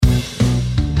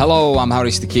Hello, I'm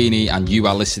Harry Stachini and you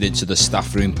are listening to the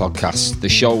Staff Room Podcast, the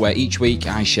show where each week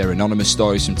I share anonymous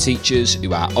stories from teachers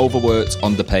who are overworked,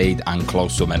 underpaid and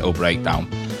close to a mental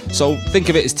breakdown. So think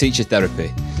of it as teacher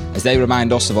therapy, as they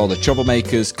remind us of all the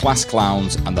troublemakers, class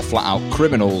clowns and the flat-out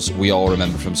criminals we all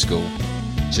remember from school.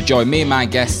 So join me and my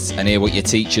guests and hear what your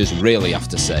teachers really have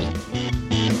to say.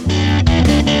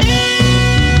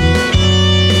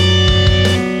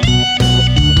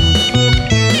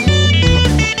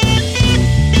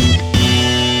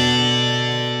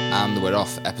 We're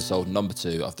off episode number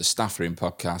 2 of the Staff Room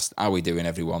Podcast. How are we doing,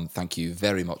 everyone? Thank you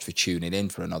very much for tuning in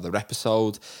for another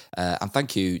episode. And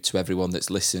thank you to everyone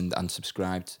that's listened and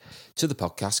subscribed to the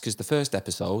podcast, because the first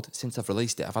episode, since I've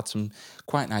released it, I've had some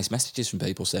quite nice messages from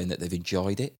people saying that they've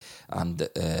enjoyed it and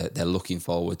they're looking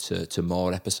forward to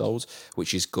more episodes,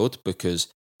 which is good because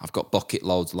I've got bucket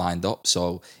loads lined up,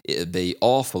 so it'd be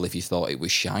awful if you thought it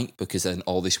was shite, because then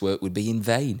all this work would be in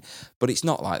vain. But it's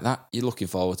not like that. You're looking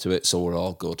forward to it, so we're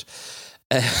all good.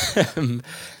 I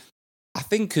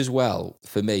think as well,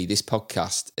 for me, this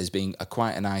podcast has been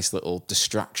quite a nice little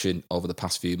distraction over the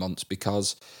past few months,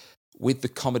 because with the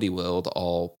comedy world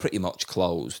all pretty much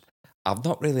closed, I've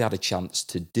not really had a chance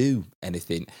to do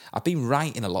anything. I've been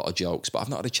writing a lot of jokes, but I've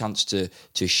not had a chance to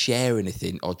share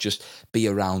anything or just be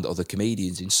around other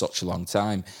comedians in such a long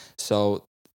time. So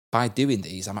by doing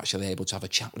these, I'm actually able to have a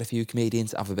chat with a few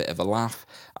comedians, have a bit of a laugh,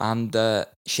 and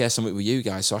share something with you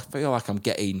guys. So I feel like I'm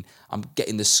getting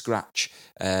the scratch,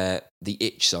 the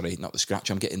itch. Sorry, not the scratch.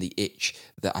 I'm getting the itch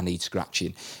that I need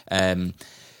scratching,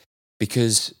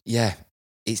 because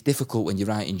it's difficult when you're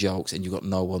writing jokes and you've got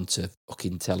no one to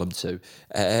fucking tell them to.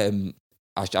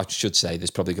 I should say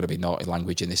there's probably going to be naughty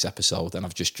language in this episode, and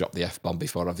I've just dropped the F-bomb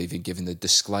before I've even given the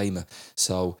disclaimer.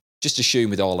 So just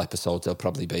assume with all episodes there'll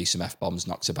probably be some F-bombs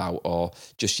knocked about, or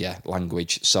just,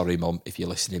 language. Sorry, Mum, if you're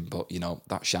listening, but,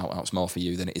 that shout-out's more for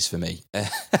you than it is for me.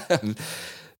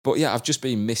 But I've just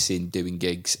been missing doing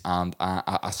gigs, and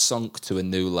I sunk to a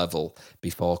new level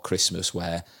before Christmas,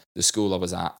 where the school I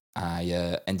was at,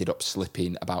 I ended up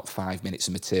slipping about 5 minutes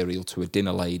of material to a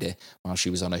dinner lady while she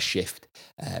was on a shift.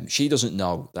 She doesn't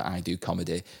know that I do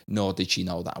comedy, nor did she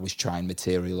know that I was trying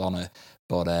material on her,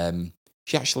 but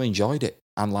she actually enjoyed it.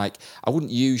 And I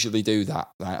wouldn't usually do that.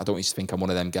 Right? I don't used to think I'm one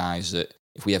of them guys that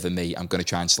if we ever meet, I'm going to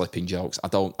try and slip in jokes. I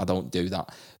don't do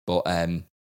that. But I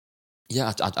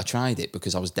tried it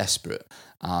because I was desperate,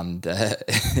 and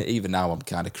even now I'm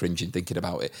kind of cringing thinking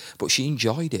about it. But she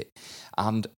enjoyed it,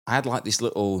 and I had this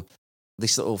little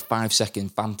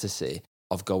 5-second fantasy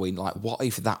of going what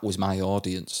if that was my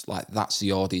audience? That's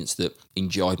the audience that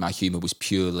enjoyed my humour, was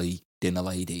purely dinner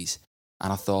ladies.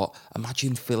 And I thought,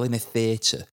 imagine filling a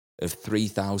theatre of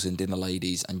 3,000 dinner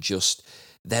ladies and just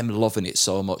them loving it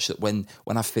so much that when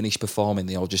I finish performing,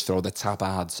 they all just throw the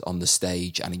tabards on the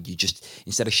stage, and you just,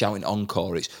 instead of shouting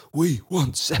encore, it's, "We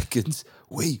want seconds,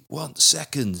 we want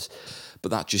seconds."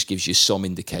 But that just gives you some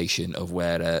indication of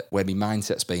where my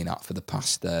mindset's been at for the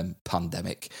past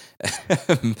pandemic.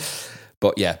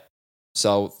 But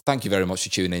so thank you very much for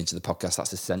tuning into the podcast.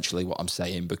 That's essentially what I'm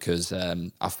saying, because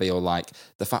I feel like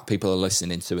the fact people are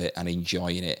listening to it and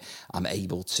enjoying it, I'm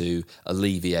able to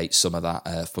alleviate some of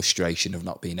that frustration of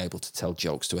not being able to tell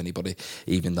jokes to anybody,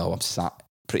 even though I'm sat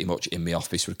pretty much in my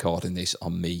office recording this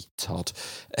on me, Todd.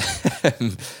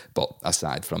 But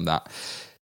aside from that,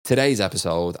 today's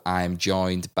episode, I'm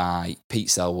joined by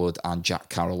Pete Selwood and Jack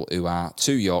Carroll, who are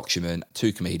 2 Yorkshiremen,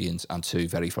 2 comedians and 2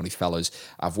 very funny fellas.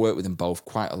 I've worked with them both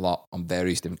quite a lot on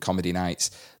various different comedy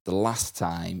nights. The last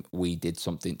time we did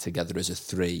something together as a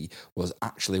 3 was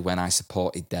actually when I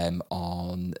supported them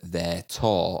on their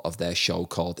tour of their show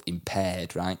called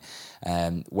Impaired, right?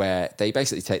 Where they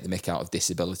basically take the mick out of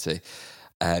disability.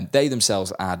 They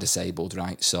themselves are disabled,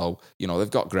 right? So, they've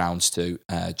got grounds to,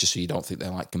 just so you don't think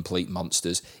they're complete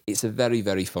monsters. It's a very,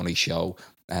 very funny show.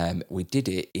 We did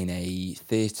it in a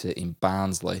theatre in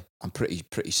Barnsley. I'm pretty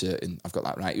certain I've got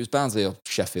that right. It was Barnsley or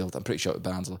Sheffield. I'm pretty sure it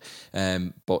was Barnsley.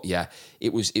 But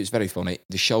it was very funny.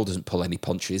 The show doesn't pull any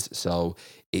punches, so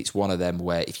it's one of them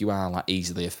where if you are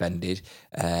easily offended,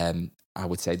 I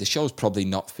would say the show's probably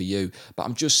not for you. But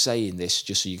I'm just saying this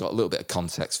just so you got a little bit of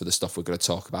context for the stuff we're going to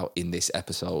talk about in this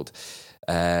episode.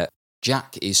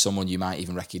 Jack is someone you might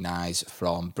even recognise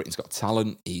from Britain's Got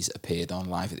Talent. He's appeared on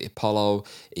Live at the Apollo.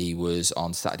 He was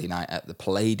on Saturday night at the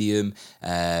Palladium.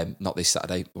 Not this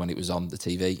Saturday when it was on the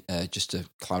TV, just to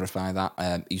clarify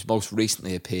that. He's most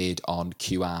recently appeared on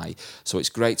QI. So it's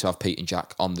great to have Pete and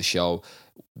Jack on the show.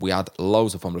 We had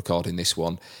loads of fun recording this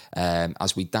one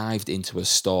as we dived into a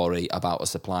story about a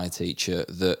supply teacher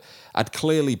that had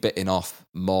clearly bitten off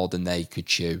more than they could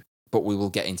chew. but we will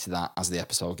get into that as the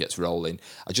episode gets rolling.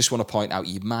 I just want to point out,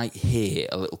 you might hear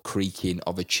a little creaking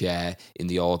of a chair in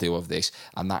the audio of this,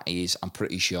 and that is, I'm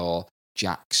pretty sure,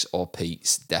 Jack's or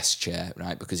Pete's desk chair,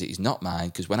 right? Because it is not mine,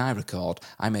 because when I record,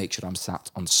 I make sure I'm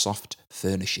sat on soft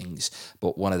furnishings,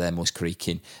 but one of them was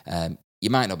creaking. You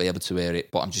might not be able to hear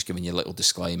it, but I'm just giving you a little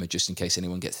disclaimer just in case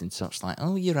anyone gets in touch like,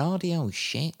 oh, your audio,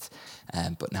 shit.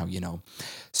 But now you know.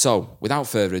 So, without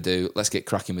further ado, let's get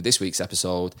cracking with this week's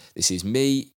episode. This is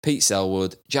me, Pete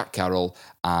Selwood, Jack Carroll,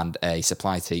 and a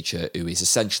supply teacher who is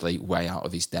essentially way out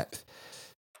of his depth.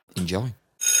 Enjoy.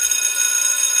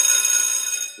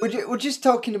 We're just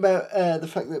talking about the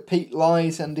fact that Pete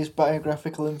lies and his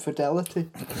biographical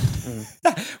infidelity.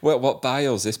 Well, what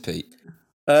bio is this, Pete?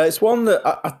 It's one that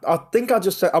I think I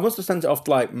must have sent it off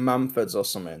to like Manford's or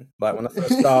something, like when I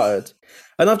first started.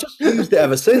 And I've just used it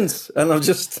ever since. And I've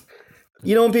just,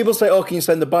 when people say, oh, can you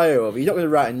send a bio over? You're not going to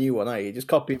write a new one, are you? Just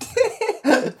copy.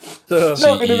 So,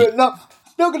 not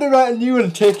going to write a new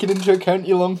one taking into account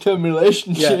your long-term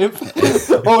relationship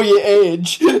or your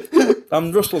age.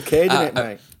 I'm Russell Cade in it,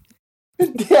 mate.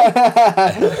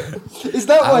 Is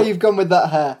that why you've gone with that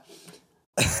hair?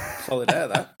 Solid hair,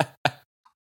 that.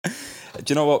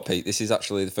 Do you know what, Pete? This is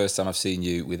actually the first time I've seen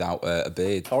you without a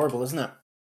beard. Horrible, isn't it?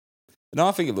 No,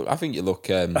 I think you look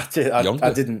younger.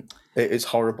 I didn't. It's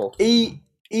horrible. He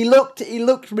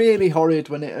looked really horrid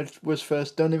when it was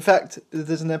first done. In fact,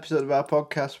 there's an episode of our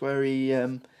podcast where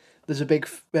there's a big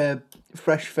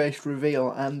fresh-faced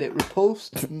reveal and it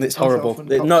repulsed. It's horrible.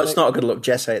 It's not a good look.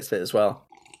 Jess hates it as well.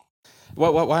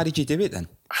 Why did you do it then?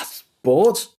 I was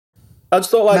bored. I just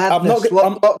thought, like, Madness,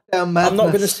 I'm not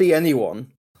going to see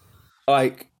anyone.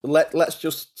 Like, let's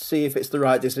just see if it's the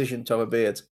right decision to have a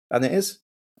beard, and it is.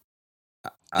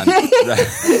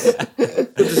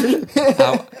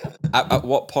 At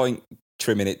what point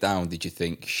trimming it down did you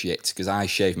think shit? Because I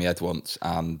shaved my head once,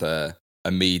 and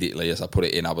immediately as I put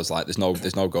it in, I was like, "There's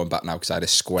no going back now," because I had a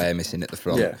square missing at the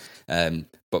front. Yeah.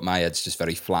 But my head's just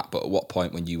very flat. But at what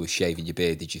point when you were shaving your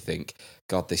beard did you think,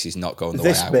 God, this is not going the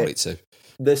way I want it to?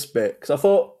 This bit, because I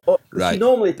thought, you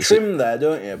normally trim there,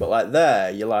 don't you? But like there,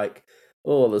 you're like,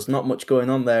 oh, there's not much going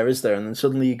on there, is there? And then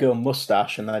suddenly you go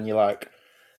mustache, and then you're like,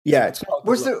 yeah, it's not.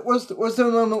 Was there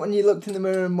a moment when you looked in the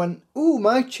mirror and went, "Ooh,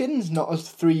 my chin's not as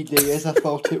 3D as I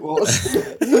thought it was"?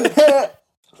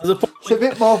 It's a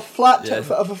bit more flat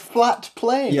of a flat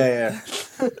plane. Yeah.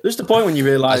 There's the point when you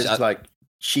realise like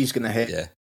she's gonna hit. Yeah.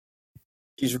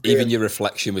 Even your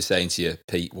reflection was saying to you,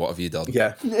 Pete, what have you done?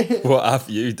 Yeah. What have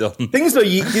you done? Things though,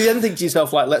 you then think to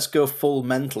yourself, like, let's go full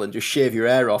mental and just shave your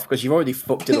hair off because you've already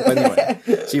fucked it up anyway.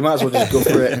 So you might as well just go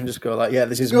for it and just go like, yeah,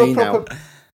 this is me now.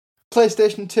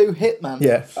 PlayStation 2 Hitman.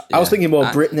 Yeah. I was thinking more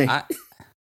Britney.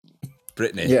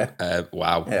 Britney? Yeah.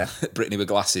 Wow. Yeah. Britney with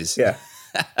glasses. Yeah.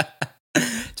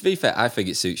 To be fair, I think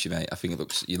it suits you, mate. I think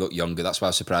you look younger. That's why I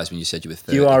was surprised when you said you were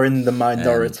 30. You are in the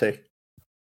minority.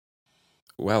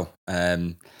 Well,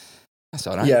 that's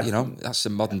all right. Yeah. That's a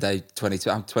modern day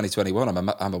 22. I'm 2021.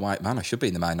 I'm a white man. I should be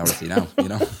in the minority now.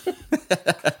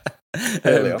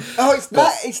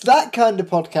 It's that kind of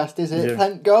podcast, is it? Yeah.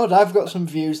 Thank God, I've got some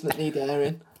views that need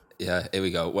airing. Yeah, here we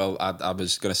go. Well, I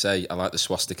was going to say I like the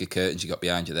swastika curtains you got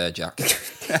behind you there, Jack.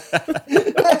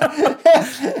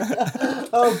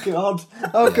 Oh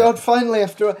God! Finally,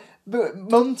 after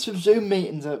months of Zoom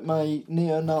meetings, my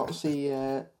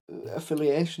neo-Nazi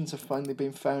affiliations have finally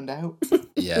been found out.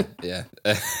 Yeah.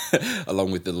 Along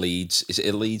with the Leeds. Is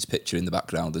it a Leeds picture in the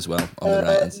background as well on the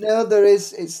right? No, there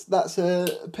is. That's a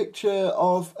picture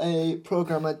of a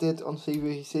programme I did on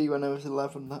CBC when I was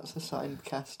 11. That's a signed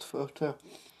cast photo.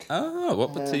 Oh,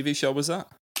 what TV show was that?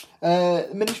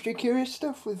 Ministry of Curious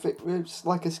Stuff with Vic Reeves,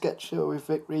 like a sketch show with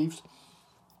Vic Reeves.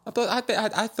 I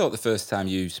thought the first time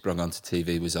you sprung onto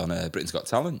TV was on Britain's Got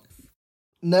Talent.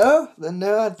 No,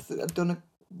 I'd done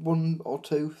one or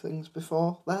two things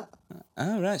before that.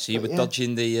 Oh, right, so you were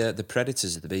dodging the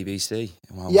predators of the BBC.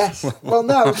 Wow. Yes. Well,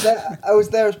 no, I was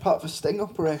there as part of a sting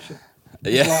operation.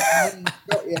 Yeah.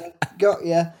 Got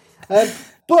ya.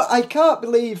 But I can't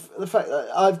believe the fact that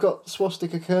I've got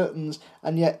swastika curtains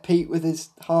and yet Pete with his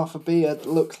half a beard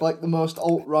looks like the most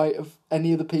alt-right of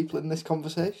any of the people in this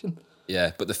conversation.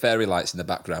 Yeah, but the fairy lights in the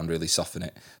background really soften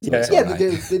it. So right.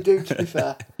 They do, to be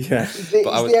fair. Yeah.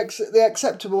 The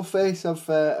acceptable face of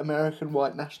American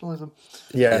white nationalism.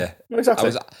 Yeah. Well,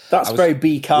 exactly. That's very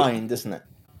be kind, isn't it?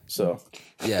 So.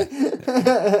 Yeah.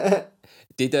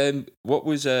 Did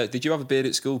you have a beard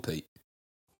at school, Pete?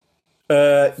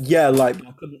 Yeah, like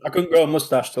I couldn't grow a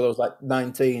mustache till I was like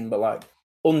 19, but like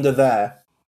under there,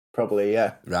 Probably,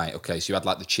 yeah. Right. Okay. So you had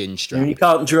like the chin strap. You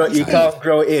can't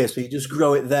grow it here, so you just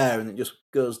grow it there, and it just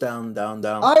goes down, down,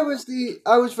 down. I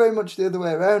was very much the other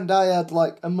way around. I had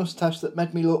like a mustache that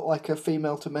made me look like a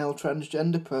female to male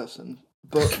transgender person,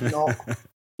 but not.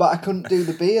 But I couldn't do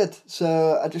the beard,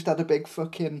 so I just had a big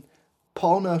fucking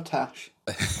porno tash.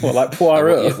 What, like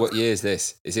Poirot? What year is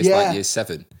this? Is this like year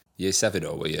 7? Year 7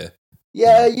 or were you?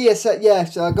 Yeah,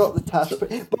 so I got the tash,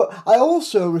 but I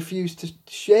also refused to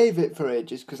shave it for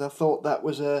ages because I thought that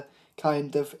was a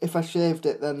kind of, if I shaved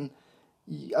it, then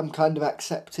I'm kind of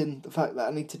accepting the fact that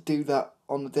I need to do that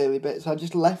on a daily basis. I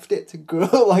just left it to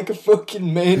grow like a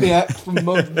fucking maniac for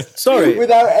months. Sorry,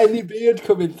 without any beard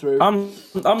coming through. I'm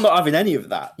not having any of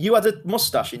that. You had a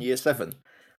mustache in year 7.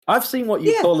 I've seen what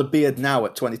you call a beard now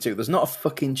at 22. There's not a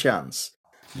fucking chance.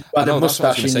 I know, that's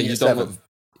what I was going to say.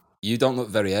 You don't look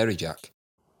very hairy, Jack.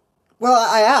 Well,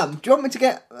 I am. Do you want me to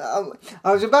get?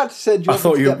 I was about to say, do you want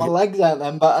me to get my legs out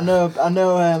then? But I know,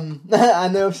 I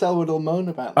know Selwood will moan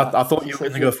about that. I thought you were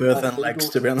going to go further than legs,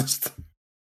 to be honest.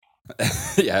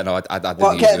 Yeah, no, I didn't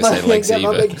think you were going to say legs get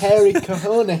either. My big hairy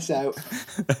cojones out.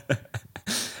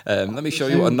 Let me show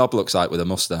you what a knob looks like with a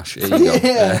mustache. Here you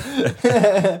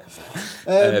go.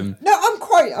 No,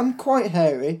 I'm quite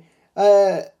hairy.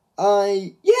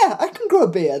 I can grow a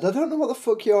beard. I don't know what the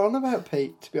fuck you're on about,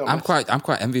 Pete, to be honest. I'm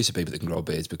quite envious of people that can grow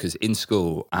beards because in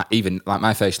school, even like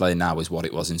my facial hair now is what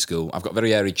it was in school. I've got a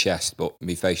very hairy chest, but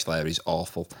my facial hair is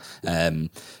awful.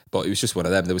 But it was just one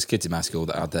of them. There was kids in my school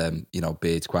that had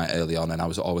beards quite early on, and I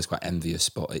was always quite envious,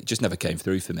 but it just never came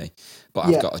through for me. But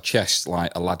I've got a chest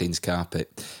like Aladdin's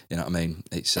carpet. You know what I mean?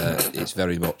 It's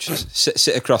very much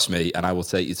sit across me, and I will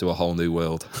take you to a whole new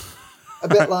world. A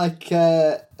bit like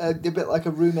a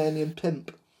Romanian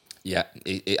pimp. Yeah,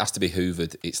 it has to be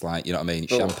hoovered. It's like, you know what I mean?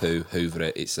 Shampoo, hoover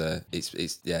it. It's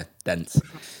dense.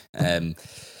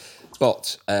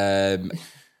 But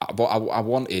I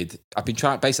wanted. I've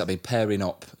been pairing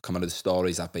up kind of the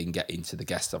stories I've been getting to the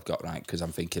guests I've got, right? Because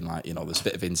I'm thinking like, there's a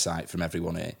bit of insight from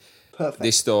everyone here. Perfect.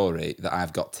 This story that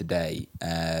I've got today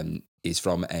is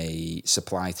from a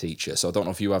supply teacher. So I don't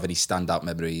know if you have any standout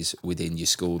memories within your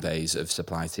school days of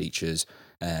supply teachers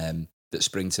that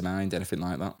spring to mind, anything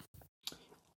like that?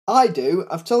 I do.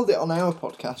 I've told it on our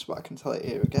podcast, but I can tell it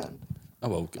here again. Oh,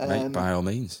 well, mate, by all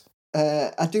means.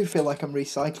 I do feel like I'm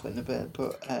recycling a bit,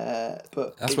 but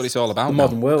that's what it's all about. The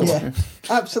modern world. Yeah,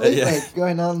 absolutely. Yeah.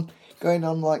 Going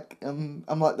on like I'm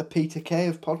like the Peter Kay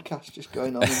of podcasts, just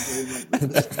going on and doing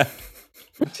this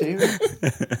material.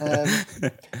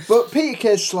 But Peter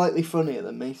Kay's slightly funnier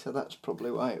than me, so that's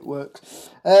probably why it works.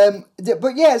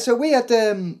 But yeah, so we had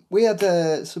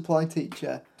a supply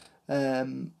teacher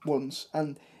once,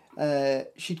 and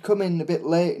she'd come in a bit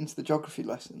late into the geography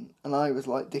lesson, and I was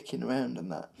like dicking around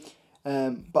and that.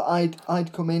 But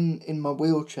I'd come in my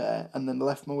wheelchair and then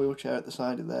left my wheelchair at the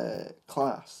side of the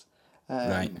class.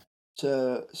 Right.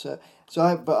 So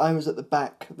I was at the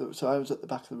back. So I was at the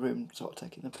back of the room, sort of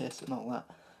taking the piss and all that.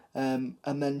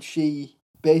 And then she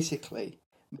basically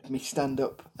made me stand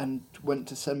up and went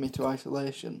to send me to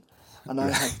isolation. And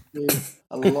I had to do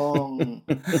a long,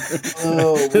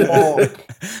 walk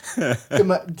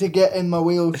to get in my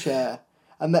wheelchair.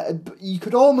 And you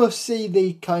could almost see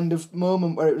the kind of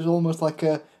moment where it was almost like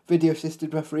a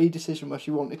video-assisted referee decision where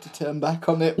she wanted to turn back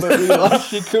on it but realised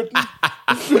she couldn't.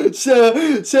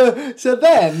 So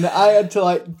then I had to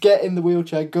like get in the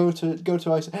wheelchair, go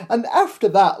to ice, and after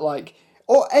that, like,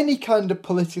 or any kind of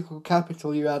political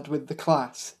capital you had with the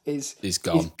class is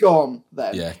gone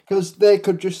then. Yeah, because they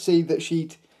could just see that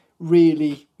she'd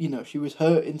really, she was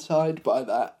hurt inside by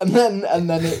that, and then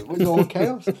it was all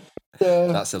chaos.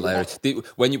 That's hilarious. Yeah.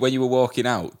 When you were walking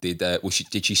out,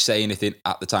 did she say anything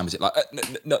at the time? Was it like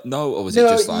no, or was it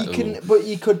just like? But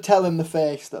you could tell in the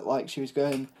face that like she was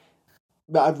going.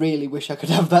 But I really wish I could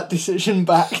have that decision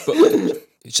back.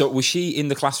 So was she in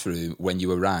the classroom when you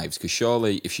arrived? Because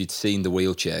surely, if she'd seen the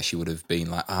wheelchair, she would have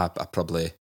been like, I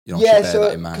probably. Yeah,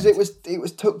 so because it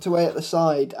was tucked away at the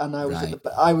side, and I was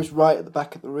I was right at the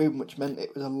back of the room, which meant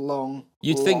it was a long.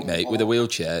 You'd think, mate, with a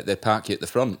wheelchair, they'd park you at the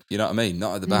front. You know what I mean?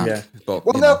 Not at the back. Yeah. But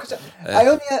no, because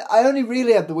I only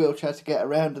really had the wheelchair to get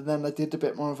around, and then I did a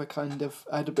bit more of I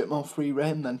had a bit more free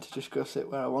rein then to just go sit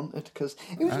where I wanted, because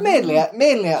it was mainly out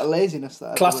of laziness.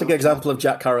 Classic example of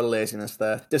Jack Carroll laziness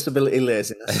there. Disability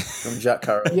laziness from Jack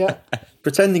Carroll. Yeah,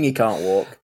 pretending he can't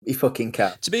walk. He fucking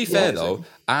can. To be fair though,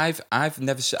 I've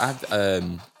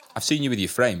seen you with your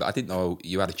frame, but I didn't know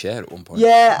you had a chair at one point.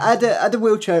 Yeah, I had a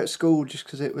wheelchair at school just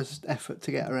because it was effort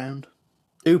to get around.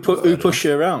 Who pushed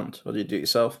you around, or did you do it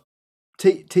yourself?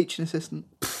 Teaching assistant.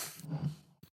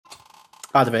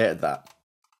 I'd have hated that.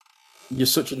 You're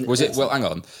such an. Was it? Well, hang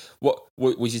on. What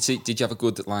was you? Did you have a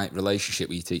good like relationship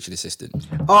with your teaching assistant?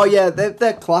 Oh yeah,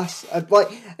 they're class. Like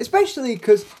especially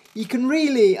because you can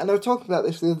really, and I was talking about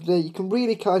this the other day. You can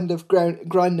really kind of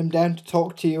grind them down to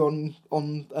talk to you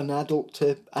on an adult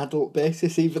to adult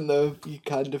basis, even though you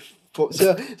kind of.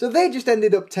 So they just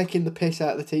ended up taking the piss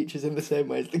out of the teachers in the same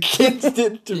way as the kids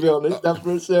did, to be honest,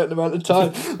 after a certain amount of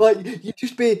time. Like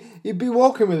you'd be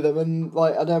walking with them, and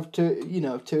like I'd have two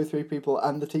or three people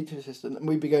and the teacher assistant, and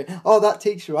we'd be going, "Oh, that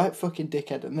teacher, right, fucking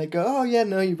dickhead," and they go, "Oh yeah,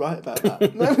 no, you're right about that."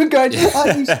 And then we're going,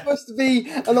 "Are you supposed to be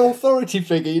an authority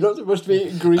figure? You're not supposed to be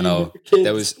agreeing with the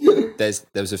kids."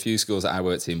 There was a few schools that I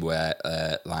worked in where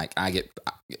like I get,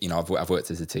 I've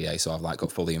worked as a TA, so I've like got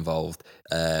fully involved.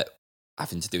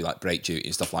 Having to do like break duty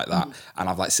and stuff like that, and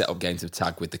I've like set up games of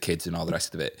tag with the kids and all the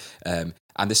rest of it. And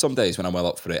there's some days when I'm well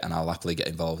up for it and I'll happily get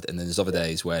involved, and then there's other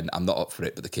days when I'm not up for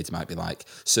it, but the kids might be like,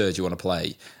 "Sir, do you want to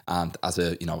play?" And as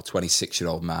a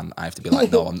 26-year-old man, I have to be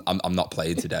like, "No, I'm not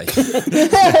playing today."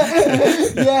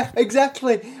 Yeah,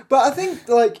 exactly. But I think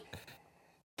like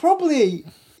probably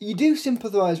you do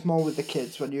sympathise more with the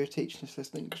kids when you're a teaching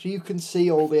assistant because you can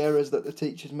see all the errors that the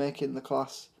teachers make in the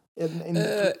class in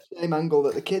the same angle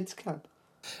that the kids can.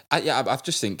 I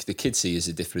just think the kids see you as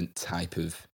a different type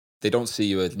of. They don't see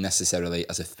you necessarily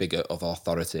as a figure of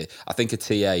authority. I think a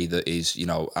TA that is,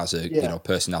 as a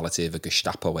personality of a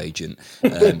Gestapo agent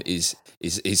is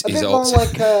a bit more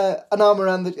like an arm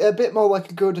around a bit more like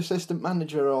a good assistant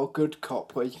manager or good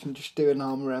cop, where you can just do an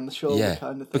arm around the shoulder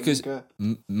kind of thing. Because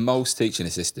most teaching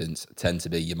assistants tend to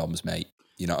be your mum's mate.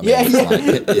 You know what I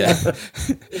mean?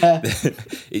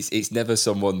 It's never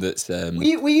someone that's.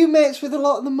 Were you mates with a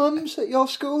lot of the mums at your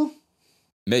school?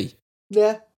 Me?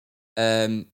 Yeah.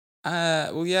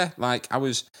 Well, yeah. Like I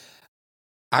was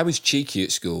cheeky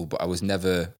at school, but I was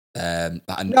never. I knew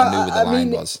where the line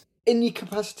was. In your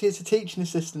capacity as a teaching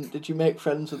assistant, did you make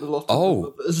friends with a lot of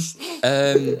the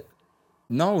mothers?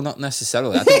 No, not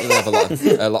necessarily. I didn't really have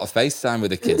a lot of FaceTime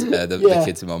with the kids, the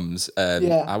kids' mums.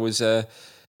 I was.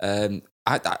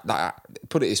 I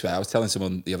put it this way. I was telling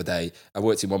someone the other day. I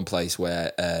worked in one place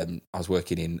where I was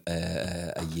working in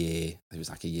a year. It was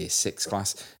like a year 6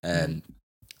 class, and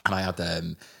I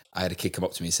had a kid come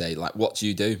up to me and say, like, "What do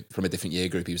you do?" From a different year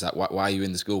group. He was like, "Why are you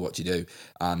in the school? What do you do?"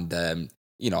 And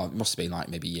it must have been like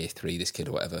maybe year 3, this kid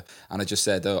or whatever. And I just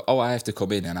said, "Oh, I have to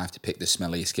come in and I have to pick the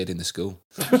smelliest kid in the school."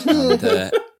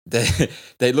 And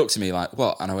they looked at me like,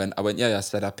 "What?" And I went, "Yeah." I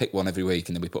said, "I pick one every week,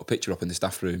 and then we put a picture up in the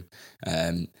staff room."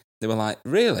 They were like,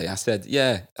 "Really?" I said,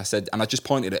 "Yeah." I said, and I just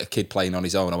pointed at a kid playing on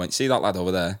his own. I went, "See that lad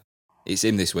over there? It's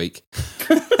him this week."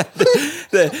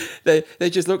 they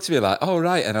just looked at me like, "Oh,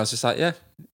 right." And I was just like,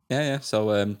 yeah.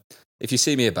 So if you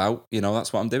see me about,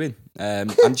 that's what I'm doing.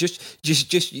 And just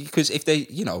because if they,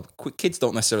 kids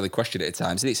don't necessarily question it at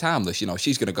times, and it's harmless.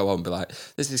 She's going to go home and be like,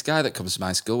 "There's this guy that comes to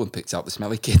my school and picks out the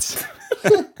smelly kids."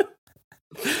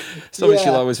 Something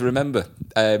she'll always remember.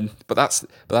 But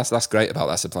that's great about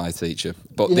that supply teacher.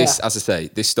 But this, as I say,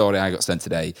 this story I got sent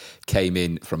today came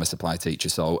in from a supply teacher.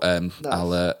 So nice.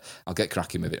 I'll get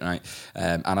cracking with it, right?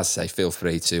 And as I say, feel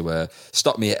free to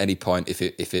stop me at any point if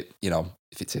it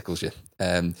tickles you.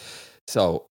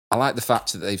 So I like the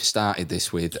fact that they've started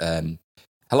this with.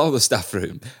 Hello, the staff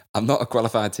room. I'm not a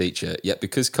qualified teacher, yet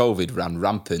because COVID ran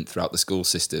rampant throughout the school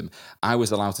system, I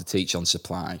was allowed to teach on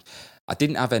supply. I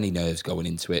didn't have any nerves going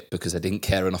into it because I didn't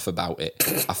care enough about it.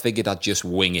 I figured I'd just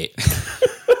wing it.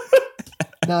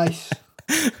 Nice.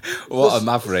 What a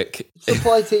maverick.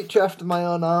 Supply teacher after my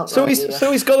own heart. So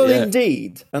he's got an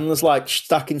Indeed, and there's like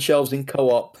stacking shelves in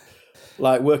Co-op,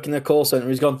 like working in a call centre.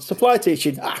 He's gone, supply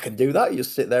teaching, I can do that. You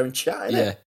just sit there and chat,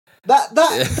 innit? That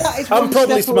is I'm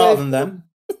probably smarter than them.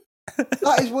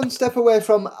 That is one step away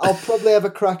from I'll probably have a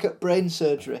crack at brain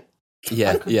surgery.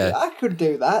 I could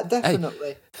do that, definitely.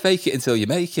 Hey, fake it until you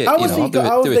make it.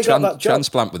 How do a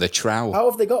transplant with a trowel. How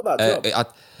have they got that job?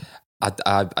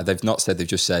 They've not said, they've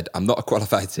just said, I'm not a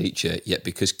qualified teacher yet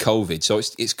because COVID. So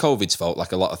it's COVID's fault,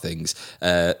 like a lot of things.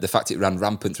 The fact it ran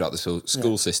rampant throughout the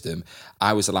school system,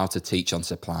 I was allowed to teach on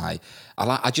supply.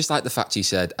 I just like the fact he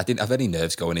said, I didn't have any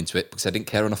nerves going into it because I didn't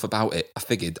care enough about it. I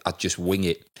figured I'd just wing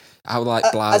it. I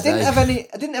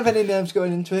didn't have any nerves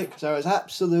going into it because I was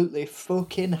absolutely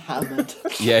fucking hammered.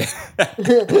 Yeah.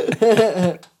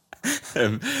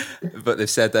 But they've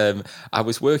said I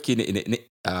was working in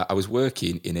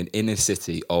an inner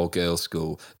city all girls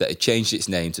school that had changed its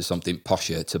name to something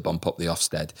posher to bump up the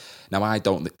Ofsted. Now I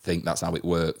don't think that's how it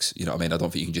works. You know what I mean? I don't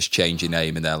think you can just change your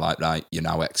name and they're like, right, you're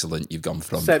now excellent. You've gone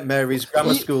from St Mary's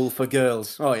Grammar School for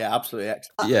girls. Oh yeah, absolutely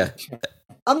excellent. Yeah.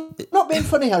 I'm not being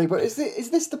funny, Harry, but is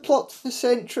this the plot for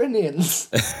St Trinian's?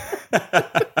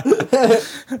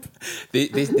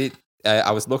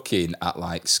 I was looking at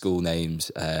like school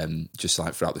names, just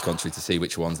like throughout the country to see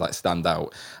which ones like stand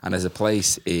out. And there's a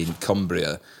place in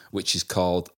Cumbria which is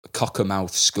called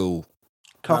Cockermouth School.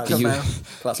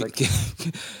 Cockermouth. Classic.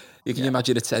 You can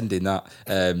imagine attending that.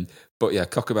 But yeah,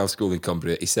 Cockermouth School in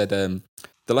Cumbria. He said the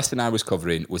lesson I was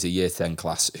covering was a year 10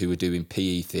 class who were doing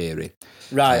PE theory.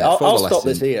 Right, I'll stop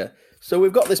this here. So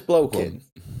we've got this bloke in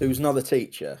who's not a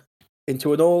teacher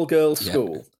into an all-girls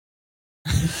school.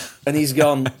 And he's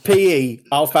gone, PE,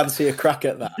 I'll fancy a crack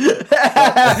at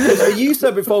that. You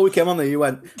said before we came on there, you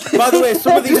went, by the way,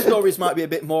 some of these stories might be a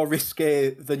bit more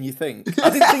risque than you think. I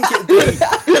didn't think it'd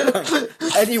be.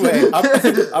 Anyway,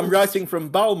 I'm writing from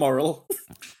Balmoral.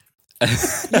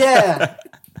 Yeah.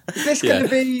 Is this going to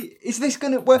be... Is this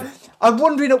going to... Well, I'm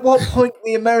wondering at what point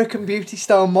the American Beauty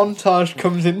style montage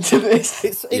comes into this.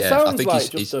 It sounds like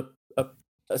just a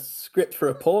script for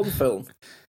a porn film.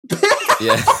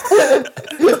 Yeah.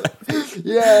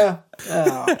 Yeah.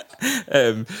 Oh.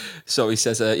 So he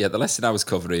says, the lesson I was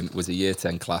covering was a year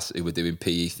 10 class who were doing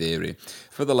PE theory.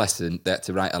 For the lesson, they had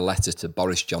to write a letter to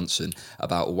Boris Johnson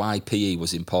about why PE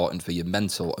was important for your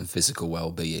mental and physical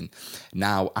well-being.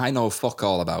 Now, I know fuck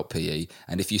all about PE,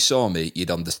 and if you saw me,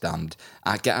 you'd understand.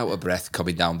 I get out of breath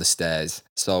coming down the stairs.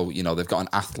 So, they've got an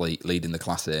athlete leading the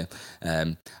class here.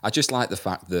 I just like the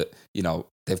fact that,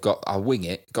 they've got, I'll wing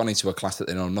it, gone into a class that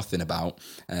they know nothing about.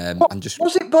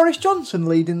 Was it Boris Johnson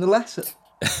leading the lesson?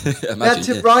 They had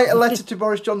to write a letter to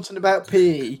Boris Johnson about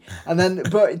PE,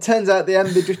 but it turns out at the end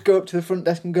they just go up to the front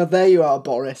desk and go, "There you are,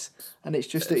 Boris," and it's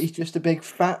just that he's just a big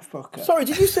fat fucker. Sorry,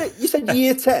 did you say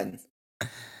year 10?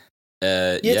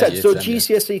 Year 10. So 10,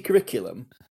 GCSE curriculum.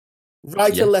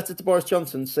 Write a letter to Boris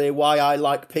Johnson, say why I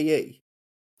like PE.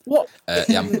 What?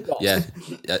 Yeah.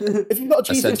 If you've got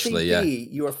a GCSE PE,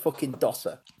 you're a fucking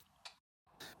dosser.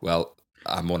 Well,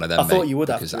 I'm one of them. I thought you would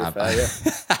have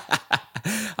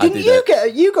Didn't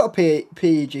you got a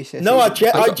PE GCSE? No, I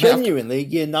genuinely,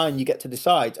 year 9, you get to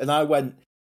decide. And I went,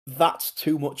 that's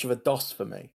too much of a DOS for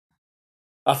me.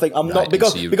 I think I'm not,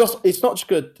 because it's not just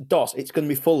good DOS, it's going to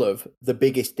be full of the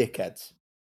biggest dickheads.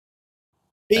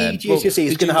 PE GCSE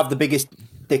is going to have the biggest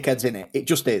dickheads in it. It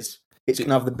just is. It's going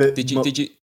to have the...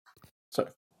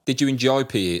 Did you enjoy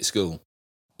PE at school?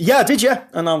 Yeah, I did, yeah.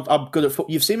 And I'm good at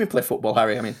football. You've seen me play football,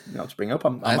 Harry. I mean, to bring up,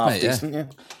 I'm half decent, yeah.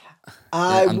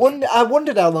 I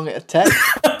wondered how long it'd take.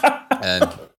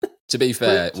 To be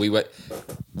fair,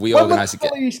 we organised a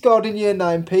game. You scored in year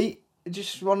 9, Pete. You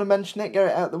just want to mention it, get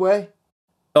it out of the way.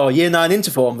 Oh, year 9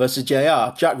 Interform versus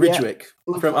JR. Jack Ridgwick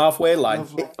from halfway line.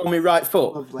 It's on my right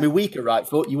foot. My weaker right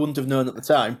foot. You wouldn't have known at the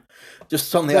time.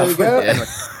 Just on the halfway.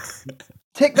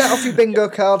 Tick that off your bingo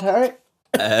card, Harry.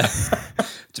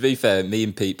 To be fair, me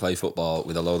and Pete play football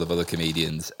with a load of other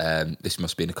comedians. This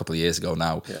must have been a couple of years ago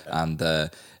now. Yeah. And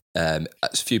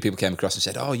a few people came across and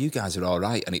said, "Oh, you guys are all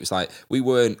right." And it was like, we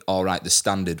weren't all right. The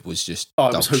standard was just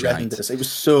it was horrendous. It was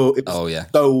so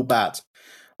bad.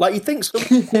 Like, you think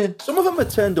some of them had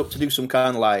turned up to do some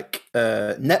kind of like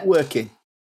networking.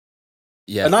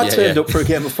 Yeah, and I turned up for a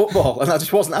game of football, and I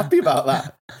just wasn't happy about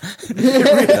that.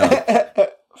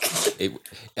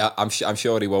 I'm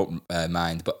sure he won't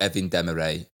mind, but Evan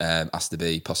Demaray has to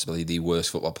be possibly the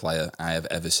worst football player I have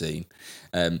ever seen.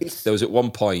 There was at one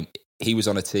point, he was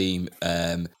on a team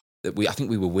that I think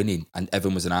we were winning, and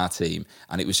Evan was on our team,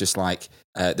 and it was just like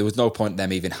there was no point in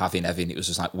them even having Evan. It was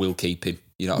just like, we'll keep him.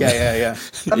 You know what I mean?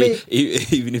 I mean,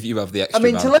 even if you have the extra. I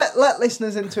mean, to let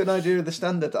listeners into an idea of the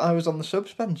standard, I was on the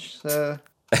subs bench. So.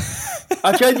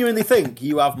 I genuinely think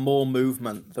you have more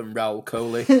movement than Raul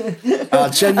Coley. I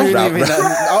genuinely mean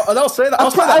that. And I'll say that.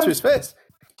 I'll say that to his face.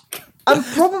 I'm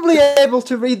probably able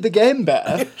to read the game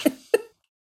better.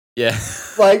 Yeah.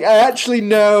 Like, I actually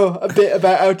know a bit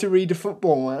about how to read a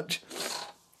football match.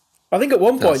 I think at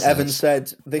one point Evan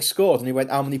said they scored and he went,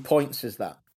 "How many points is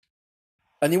that?"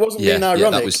 And he wasn't being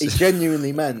ironic. He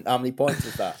genuinely meant, "How many points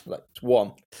is that?" Like, it's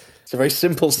 1. It's a very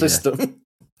simple system.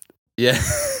 Yeah.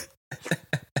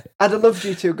 I'd have loved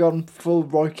you to have gone full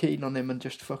Roy Keane on him and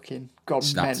just fucking gone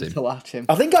mental at him.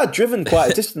 I think I'd driven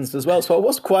quite a distance as well, so I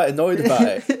was quite annoyed about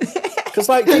it. Because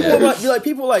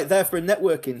people were there for a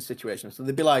networking situation, so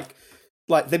they'd be like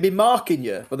they'd be marking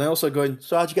you, but then also going,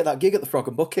 "So how'd you get that gig at the Frog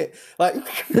and Bucket?" Like,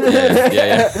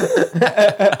 yeah.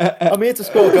 I'm here to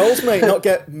score goals, mate, not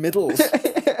get middles.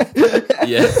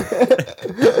 Yeah.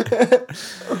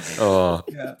 Oh.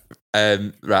 Yeah.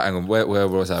 Right, hang on. Where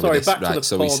was I? Sorry, with this? back to right, the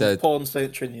so porn, we said, porn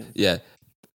Saint Trinian. Yeah,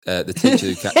 the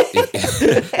teacher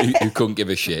who couldn't give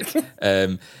a shit.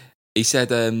 He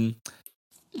said,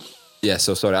 "Yeah."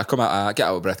 So sorry, I get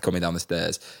out of breath coming down the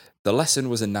stairs. The lesson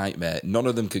was a nightmare. None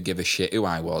of them could give a shit who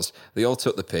I was. They all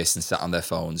took the piss and sat on their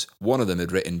phones. One of them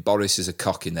had written Boris is a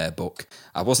cock in their book.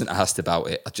 I wasn't asked about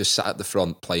it. I just sat at the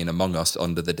front playing Among Us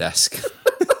under the desk.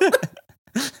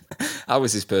 How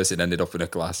was this person ended up in a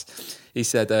class? He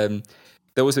said,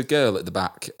 there was a girl at the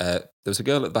back. There was a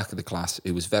girl at the back of the class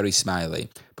who was very smiley,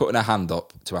 putting her hand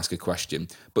up to ask a question,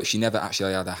 but she never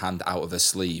actually had her hand out of her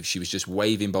sleeve. She was just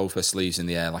waving both her sleeves in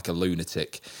the air like a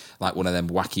lunatic, like one of them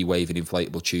wacky waving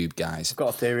inflatable tube guys. I've got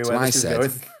a theory where this is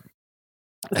going.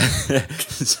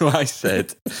 So I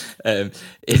said,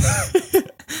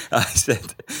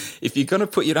 if you're going to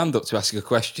put your hand up to ask a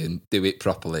question, do it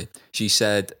properly. She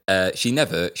said, she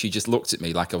just looked at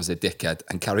me like I was a dickhead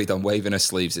and carried on waving her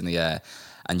sleeves in the air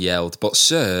and yelled, but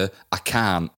sir, I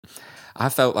can't. I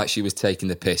felt like she was taking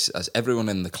the piss as everyone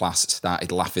in the class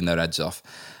started laughing their heads off.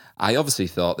 I obviously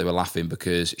thought they were laughing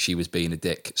because she was being a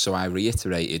dick, so I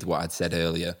reiterated what I'd said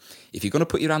earlier. If you're going to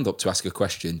put your hand up to ask a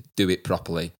question, do it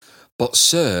properly. But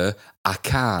sir, I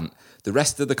can't. The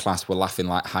rest of the class were laughing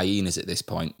like hyenas at this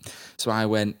point. So I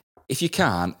went, if you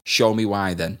can't, show me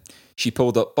why then. She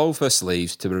pulled up both her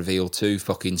sleeves to reveal 2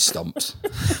 fucking stumps.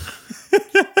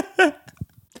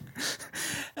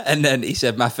 And then he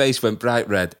said, my face went bright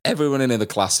red. Everyone in the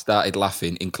class started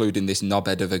laughing, including this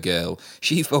knobhead of a girl.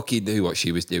 She fucking knew what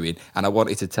she was doing, and I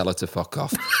wanted to tell her to fuck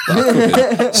off.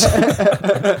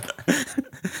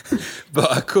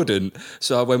 But I couldn't.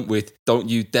 So I went with, don't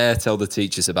you dare tell the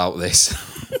teachers about this.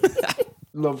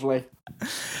 Lovely.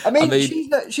 I mean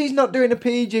she's not doing a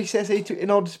PGCSE in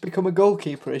order to become a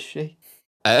goalkeeper, is she?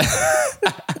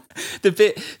 The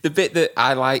bit that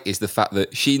I like is the fact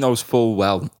that she knows full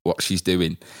well what she's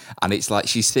doing, and it's like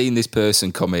she's seen this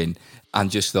person come in and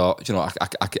just thought, you know,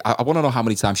 I want to know how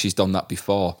many times she's done that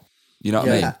before. You know what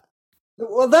I mean?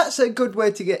 Well, that's a good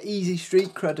way to get easy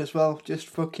street cred as well. Just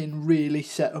fucking really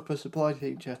set up a supply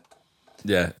teacher.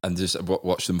 Yeah, and just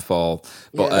watch them fall.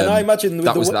 But and I imagine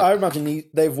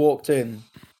they've walked in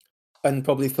and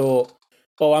probably thought,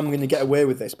 "Oh, I'm going to get away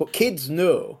with this." But kids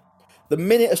know. The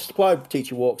minute a supply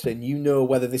teacher walks in, you know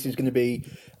whether this is going to be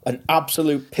an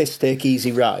absolute piss-take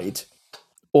easy ride,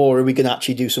 or are we going to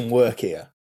actually do some work here?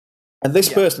 And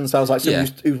this person sounds like someone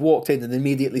who's walked in and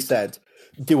immediately said,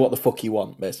 do what the fuck you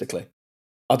want, basically.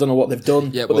 I don't know what they've done,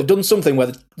 but they've done something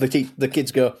where the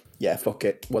kids go, yeah, fuck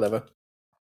it, whatever.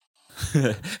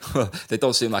 Well, they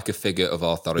don't seem like a figure of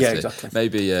authority. Yeah, exactly.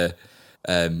 Maybe...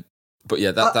 but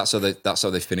yeah, that's how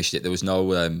they finished it. There was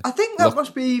no. I think that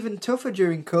must be even tougher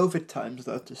during COVID times,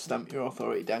 though, to stamp your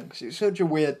authority down, because it's such a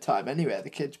weird time anyway.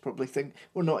 The kids probably think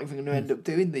we're not even going to end up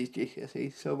doing these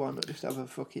GCSEs, so why not just have a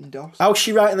fucking DOS? How's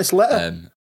she writing this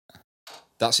letter?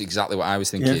 That's exactly what I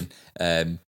was thinking. Yeah.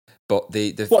 But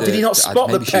did he not spot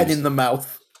the pen in the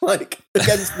mouth, like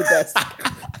against the desk?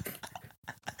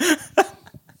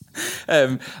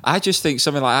 I just think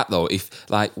something like that, though,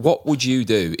 what would you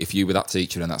do if you were that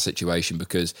teacher in that situation?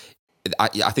 Because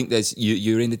I think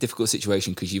you're in a difficult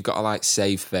situation because you've got to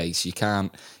save face. You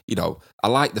can't, I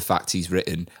like the fact he's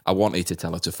written, I wanted to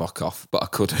tell her to fuck off, but I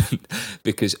couldn't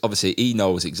because obviously he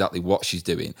knows exactly what she's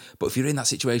doing. But if you're in that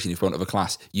situation in front of a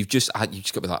class, you've just got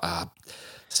to be like,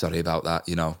 sorry about that,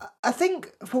 I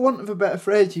think, for want of a better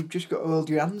phrase, you've just got to hold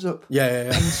your hands up.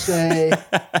 Yeah.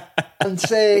 And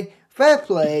say, fair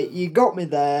play, you got me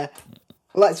there.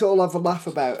 Let's all have a laugh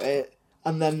about it,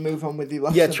 and then move on with your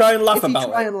lesson. Yeah, try and laugh about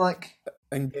it.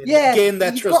 And gain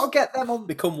their you've trust. Got to get them on.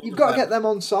 You've got to get them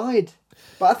on side.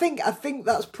 But I think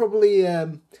that's probably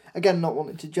again, not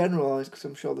wanting to generalise because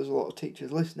I'm sure there's a lot of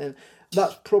teachers listening.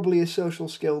 That's probably a social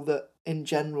skill that, in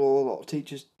general, a lot of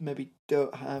teachers maybe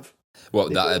don't have.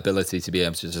 That ability to be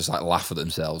able to just laugh at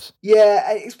themselves. Yeah,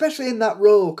 especially in that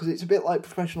role, because it's a bit like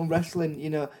professional wrestling.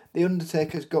 The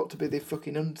Undertaker's got to be the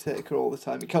fucking Undertaker all the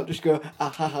time. You can't just go ha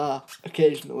ha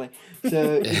occasionally.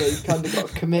 So you've kind of got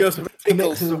to commit to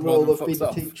the role of being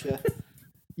a teacher.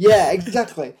 Yeah,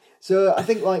 exactly. So I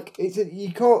think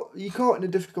you caught in a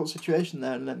difficult situation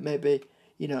there, and then maybe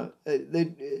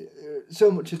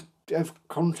so much of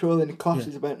controlling the class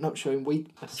is about not showing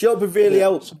weakness. Do you know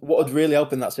what would really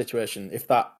help in that situation if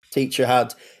that teacher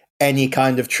had any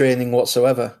kind of training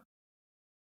whatsoever?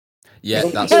 Yeah,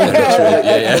 that's very true.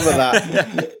 Yeah. Over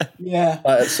that. Yeah.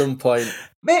 At some point.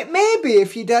 Maybe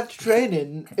if you'd had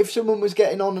training, if someone was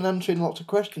getting on and answering lots of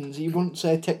questions, you wouldn't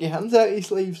say, take your hands out of your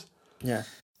sleeves. Yeah.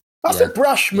 That's a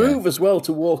brash move as well,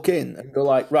 to walk in and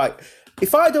go right,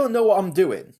 if I don't know what I'm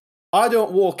doing, I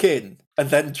don't walk in and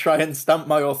then try and stamp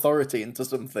my authority into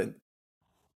something.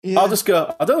 Yeah. I'll just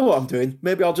go, I don't know what I'm doing.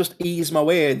 Maybe I'll just ease my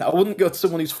way in. I wouldn't go to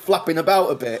someone who's flapping about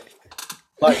a bit.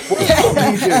 What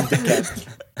are you doing, dickhead?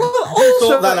 Well,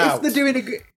 also, if they're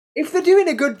doing If they're doing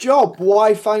a good job,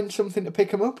 why find something to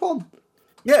pick them up on?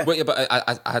 Yeah. But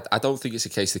I don't think it's a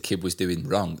case the kid was doing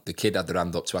wrong. The kid had their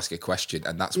hand up to ask a question,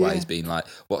 and that's why he's been like,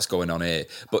 "What's going on here?"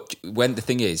 But when the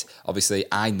thing is, obviously,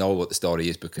 I know what the story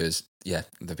is because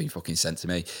they've been fucking sent to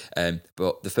me.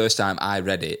 But the first time I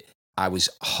read it, I was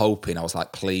hoping, I was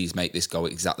like, please make this go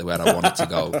exactly where I want it to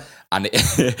go, and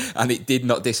it did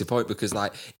not disappoint because,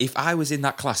 like, if I was in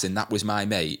that class and that was my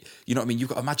mate, you know what I mean? You've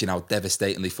got to imagine how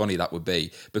devastatingly funny that would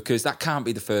be because that can't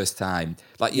be the first time.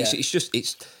 Like,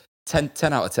 it's 10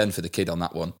 out of 10 for the kid on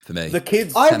that one, for me. The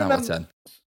kids... 10 out of 10.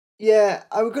 Yeah,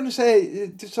 I was going to say,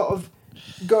 to sort of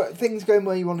things going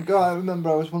where you want to go. I remember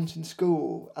I was once in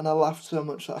school and I laughed so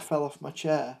much that I fell off my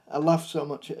chair. I laughed so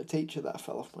much at a teacher that I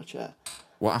fell off my chair.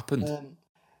 What happened?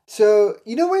 So,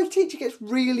 you know when a teacher gets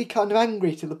really kind of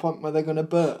angry to the point where they're going to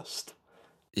burst?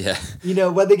 Yeah. You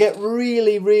know, where they get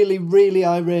really, really, really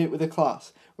irate with the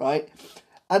class, right?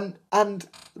 And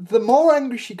the more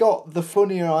angry she got, the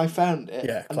funnier I found it.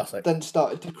 Yeah, classic. And then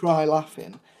started to cry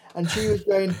laughing. And she was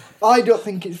going, I don't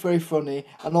think it's very funny,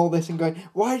 and all this, and going,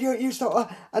 why don't you stop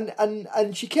that?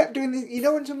 And she kept doing this. You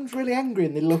know when someone's really angry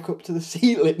and they look up to the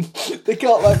ceiling? They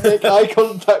can't, like, make eye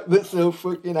contact, they're so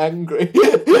fucking angry.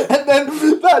 And then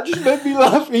that just made me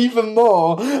laugh even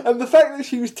more. And the fact that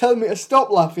she was telling me to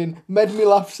stop laughing made me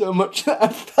laugh so much that I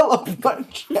fell off my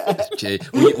chair. Gee,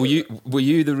 were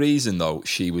you the reason, though,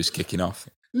 she was kicking off?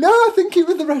 No, I think it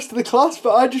was the rest of the class,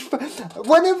 but I just...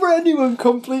 Whenever anyone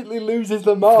completely loses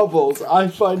their marbles, I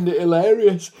find it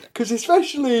hilarious. Because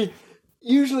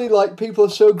usually, like, people are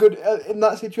so good in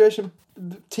that situation,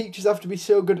 teachers have to be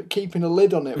so good at keeping a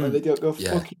lid on it where they don't go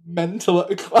fucking mental at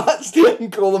a class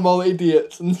and call them all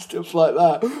idiots and stuff like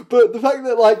that. But the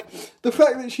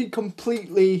fact that she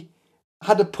completely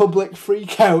had a public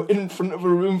freak out in front of a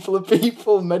room full of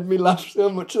people made me laugh so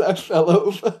much that I fell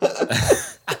over.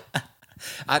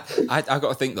 I got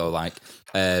to think though, like,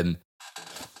 what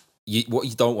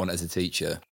you don't want as a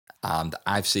teacher, and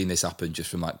I've seen this happen just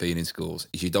from like being in schools,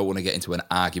 is you don't want to get into an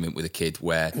argument with a kid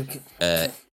where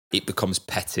it becomes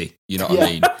petty. You know what I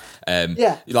mean?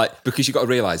 Like, because you got to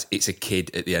realise it's a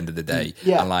kid at the end of the day,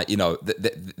 and like, you know,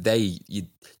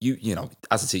 you know,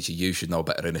 as a teacher, you should know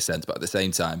better in a sense, but at the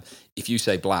same time, if you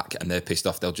say black and they're pissed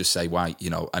off, they'll just say white, you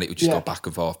know, and it would just go back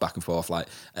and forth. Like,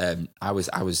 I was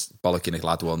bollocking a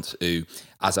lad once who,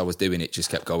 as I was doing it, just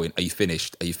kept going, "Are you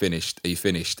finished? Are you finished? Are you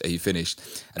finished? Are you finished?"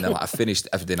 And then, like, I finished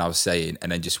everything I was saying,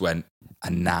 and then just went,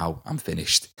 "And now I'm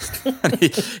finished." And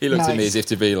he looked at me as if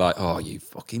to be like, "Oh, you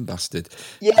fucking bastard."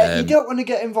 Yeah, you don't want to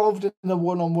get involved in a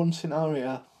one-on-one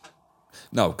scenario.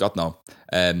 No, God no.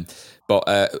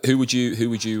 But who would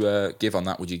you give on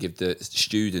that? Would you give the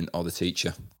student or the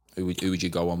teacher? Who would you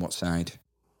go on what side?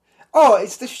 Oh,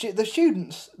 it's the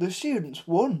students. The students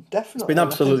won, definitely. It's been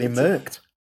absolutely murked.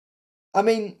 I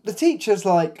mean, the teacher's,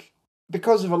 like,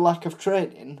 because of a lack of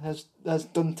training, has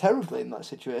done terribly in that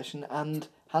situation. And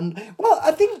well,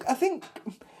 I think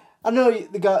I know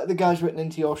the guy's written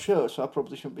into your show, so I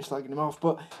probably shouldn't be slagging him off.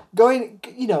 But going,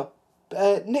 you know,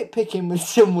 nitpicking with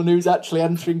someone who's actually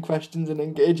answering questions and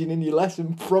engaging in your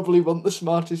lesson probably wasn't the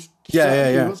smartest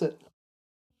strategy, was it?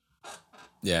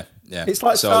 Yeah. It's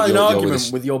like starting an argument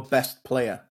with your best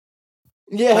player.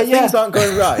 Yeah, like, things aren't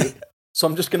going right, so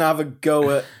I'm just going to have a go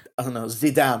at, I don't know,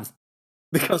 Zidane,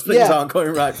 because things aren't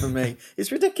going right for me.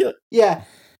 It's ridiculous. Yeah.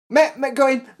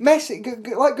 Going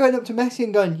Messi, like going up to Messi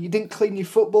and going, "You didn't clean your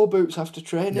football boots after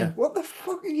training." Yeah. What the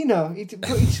fuck? You know, he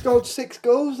scored 6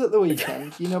 goals at the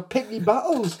weekend. You know, pick your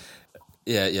battles.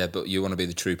 Yeah, but you want to be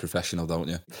the true professional, don't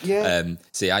you? Yeah.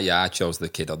 I chose the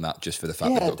kid on that just for the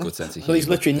fact that he's got a good sense of humour. So he's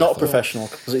literally not a professional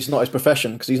because it's not his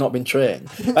profession because he's not been trained.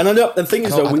 And I know, the thing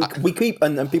is though, we keep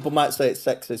and people might say it's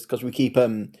sexist because we keep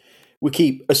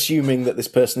assuming that this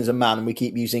person is a man and we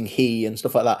keep using he and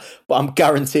stuff like that. But I'm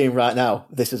guaranteeing right now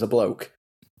this is a bloke.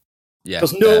 Yeah,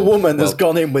 because no woman has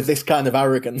gone in with this kind of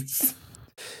arrogance.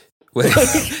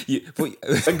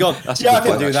 And gone, I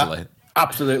can do that.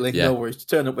 Absolutely, no worries.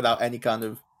 Turn up without any kind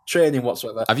of training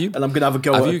whatsoever. And I'm going to have a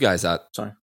go. Have you guys had?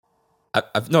 Sorry.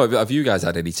 Have you guys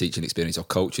had any teaching experience or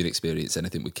coaching experience?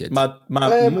 Anything with kids?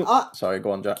 Sorry,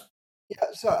 go on, Jack. Yeah,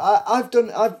 so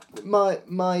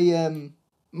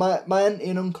my auntie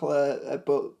and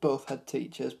uncle both had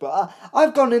teachers, but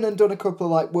I've gone in and done a couple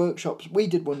of, like, workshops. We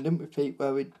did one, didn't we, Pete,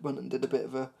 where we went and did a bit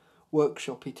of a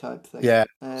workshopy type thing. Yeah.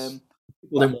 I've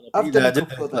done a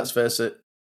couple of them. Let's face it.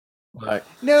 Right.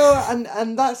 No,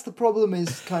 and that's the problem,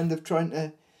 is kind of trying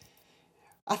to...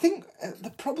 I think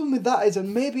the problem with that is,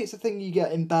 and maybe it's a thing you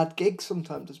get in bad gigs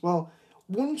sometimes as well,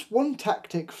 once one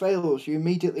tactic fails, you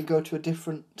immediately go to a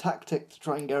different tactic to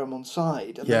try and get them on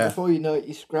side, and then before you know it,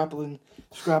 you're scrabbling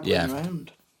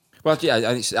around. Well, yeah,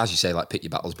 and it's, as you say, like pick your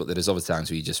battles, but there's other times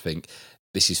where you just think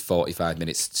this is 45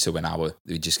 minutes to an hour.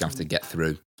 We're just going to have to get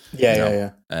through.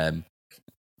 Yeah.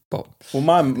 But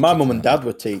my mum and dad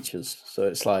were teachers, so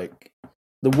it's like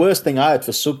the worst thing I had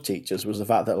for sub teachers was the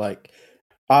fact that like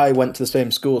I went to the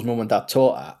same school as mum and dad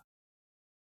taught at.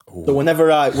 Ooh. So whenever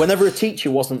a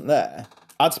teacher wasn't there,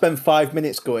 I'd spend 5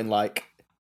 minutes going like,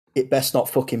 it best not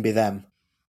fucking be them.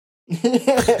 Like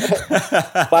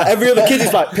every other kid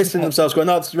is like pissing themselves, going,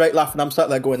 "Oh, it's great," laughing. I'm sat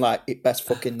there going like, "It best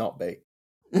fucking not be."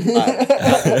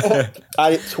 I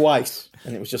had it twice,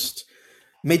 and it was just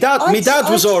my dad. My dad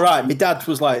was all right. My dad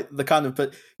was like the kind of,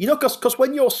 but you know, because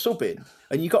when you're subbing,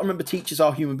 and you got to remember, teachers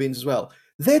are human beings as well.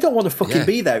 They don't want to fucking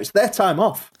be there. It's their time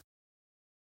off.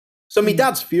 So my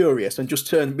dad's furious and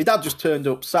my dad just turned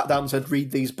up, sat down, and said,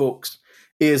 "Read these books.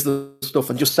 Here's the stuff,"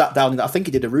 and just sat down. And I think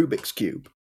he did a Rubik's cube.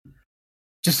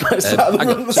 Just like sat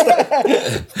on the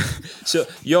stairs. So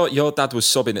your dad was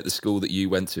subbing at the school that you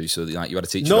went to, so like you had a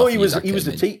teacher. No, he was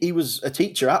a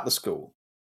teacher at the school.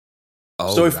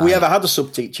 Oh, so if we ever had a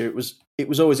sub teacher, it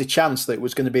was always a chance that it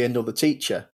was going to be another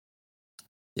teacher.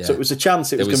 Yeah. So it was a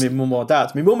chance it was going to be mum or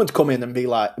dad. My mum would come in and be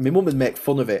like, my mum would make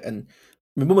fun of it, and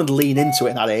my mum would lean into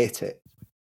it, and I'd hate it.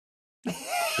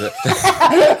 My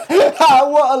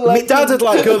dad would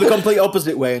like go the complete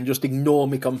opposite way and just ignore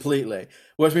me completely,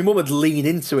 whereas my mum would lean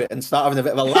into it and start having a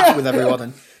bit of a laugh with everyone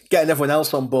and getting everyone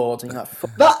else on board. And like,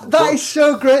 that is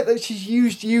so great that she's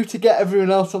used you to get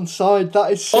everyone else on side.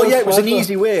 That is so it was an clever.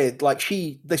 easy way. Like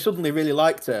they suddenly really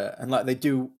liked her, and like they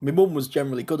do. My mum was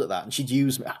generally good at that, and she'd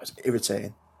use me. It was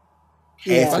irritating.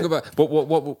 Yeah. But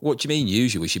what do you mean?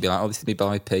 Usually she'd be like, "Oh, this is me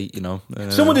by Pete," you know.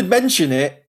 Someone would mention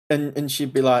it. And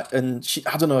she'd be like, I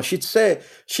don't know, she'd say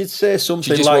something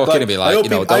she'd just like, walk in and be like,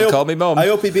 don't call me mum. I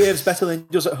hope he behaves better than he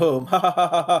does at home. Ha ha ha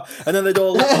ha ha. And then they'd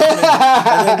all look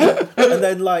at me, and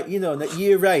then like, you know, at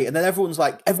year 8, and then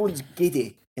everyone's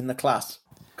giddy in the class.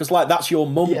 Because like that's your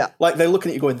mum. Yeah. Like they're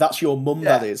looking at you going, that's your mum,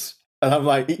 that is. And I'm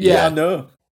like, I know.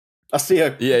 I see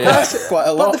her quite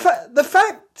a lot. But the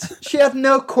fact she had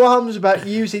no qualms about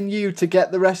using you to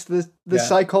get the rest of the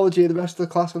psychology of the rest of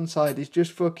the class on side is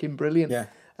just fucking brilliant. Yeah.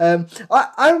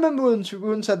 I remember we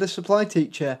once had this supply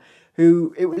teacher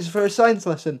who, it was for a science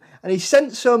lesson, and he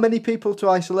sent so many people to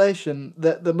isolation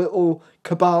that the little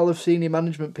cabal of senior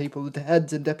management people, the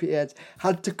heads and deputy heads,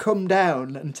 had to come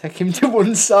down and take him to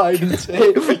one side and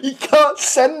say, "You can't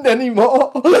send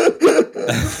anymore."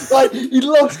 Like, he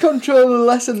lost control of the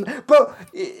lesson. But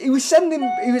he was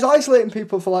isolating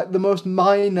people for like the most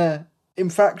minor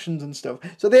infractions and stuff,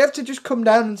 so they have to just come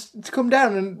down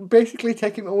and basically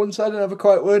take him to one side and have a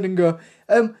quiet word and go,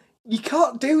 "You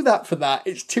can't do that for that.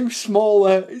 It's too small.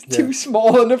 Too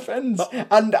small an offence,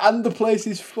 and the place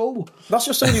is full." That's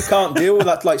just something you can't deal with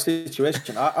that like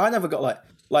situation. I never got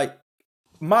like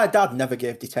my dad never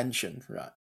gave detention,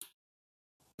 right?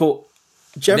 But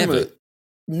generally,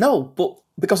 no. But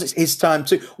because it's his time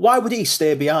too. Why would he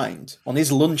stay behind on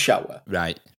his lunch hour,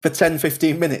 right, for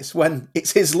 10-15 minutes when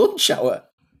it's his lunch hour?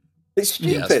 It's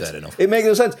stupid. Yeah, that's fair enough. It makes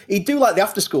no sense. He'd do like the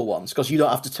after school ones because you don't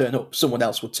have to turn up. Someone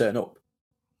else would turn up.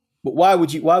 But why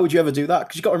would you ever do that?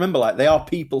 Because you've got to remember, like, they are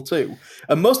people too.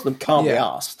 And most of them can't be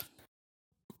asked.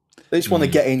 They just want to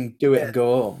get in, do it, and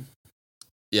go home.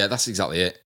 Yeah, that's exactly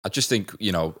it. I just think,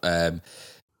 you know,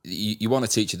 you want a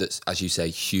teacher that's, as you say,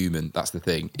 human. That's the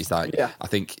thing. It's like, I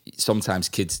think sometimes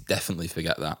kids definitely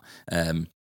forget that.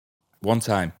 One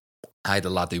time, I had a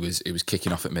lad who was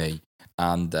kicking off at me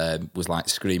and was like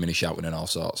screaming and shouting and all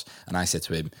sorts. And I said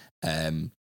to him,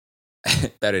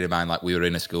 bearing in mind, like, we were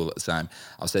in a school at the time,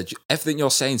 I said, "Everything you're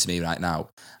saying to me right now,"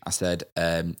 I said,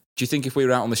 "Do you think if we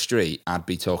were out on the street, I'd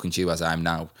be talking to you as I am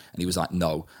now?" And he was like,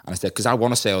 "No." And I said, "Because I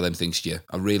want to say all them things to you.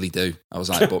 I really do." I was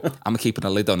like, "But I'm keeping a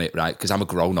lid on it, right? Because I'm a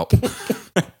grown-up."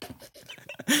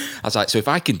 I was like, "So if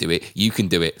I can do it, you can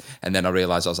do it." And then I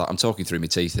realised, I was like, I'm talking through my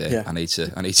teeth here. Yeah. I need to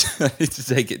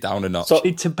take it down a notch. So,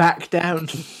 need to back down.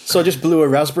 So I just blew a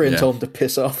raspberry and told him to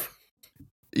piss off.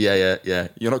 Yeah.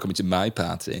 You're not coming to my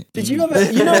party. Did you ever?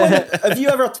 Have you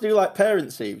ever had to do like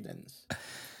parents' evenings?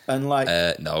 And like,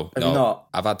 no, not.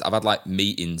 I've had like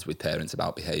meetings with parents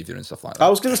about behaviour and stuff like that. I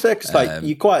was going to say, because like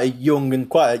you're quite a young and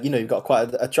you've got quite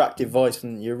an attractive voice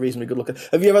and you're reasonably good looking.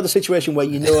 Have you ever had a situation where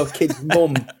you know a kid's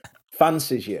mum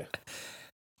fancies you?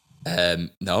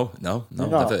 No,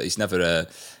 never. It's never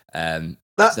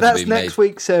That's next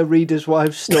week's Reader's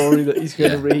Wife's story that he's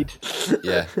going to read.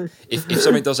 Yeah. If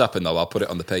something does happen, though, I'll put it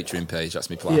on the Patreon page. That's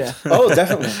my plan. Yeah. Oh,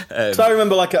 definitely. So I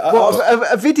remember like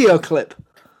a video clip.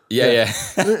 Yeah.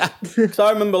 So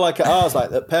I remember like at ours,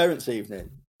 like at parents' evening,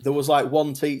 there was like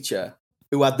one teacher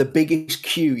who had the biggest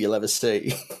queue you'll ever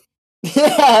see.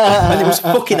 And it was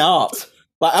fucking art.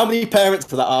 Like, how many parents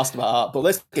have that asked about art? But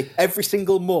let's every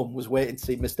single mum was waiting to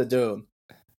see Mr. Doan.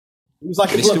 He was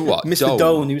like Mr. what? Mr.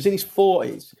 Doan. He was in his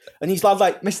 40s, and he's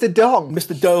like Mr. Dong.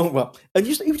 Mr. Doan. Well, and he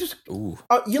was just. Ooh.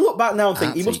 You look back now and think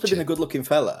Art he must have teacher. been a good-looking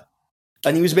fella,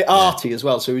 and he was a bit arty as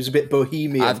well. So he was a bit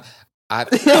bohemian. I've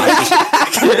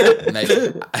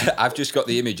just got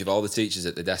the image of all the teachers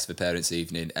at the desk for parents'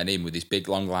 evening, and him with his big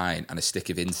long line and a stick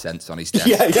of incense on his desk.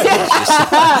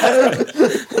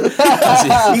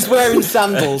 He's wearing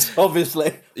sandals, obviously,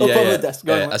 up on the desk.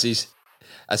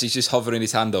 As he's just hovering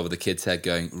his hand over the kid's head,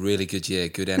 going, "Really good year,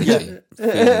 good energy."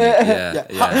 Yeah.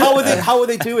 How are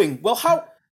they doing? Well,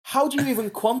 how do you even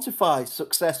quantify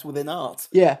success within art?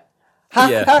 Yeah.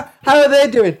 How are they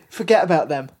doing? Forget about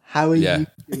them. How are you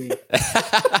doing?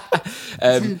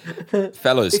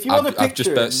 Fellas, If you want to I've just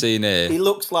picture about him, seen here. he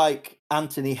looks like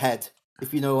Anthony Head,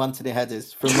 if you know who Anthony Head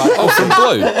is. From like, from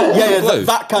Blue? Yeah,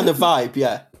 that kind of vibe,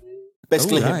 yeah.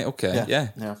 Basically, right, okay, yeah.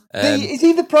 Is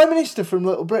he the Prime Minister from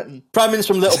Little Britain? Prime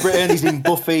Minister from Little Britain, he's in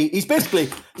Buffy. He's basically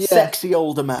sexy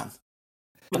older man.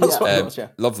 That's what he was,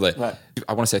 Lovely. Right.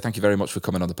 I want to say thank you very much for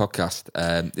coming on the podcast.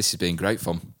 This has been great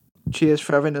fun. Cheers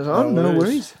for having us on. No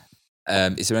worries.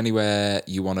 Is there anywhere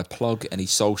you want to plug, any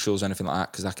socials, anything like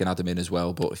that? Because I can add them in as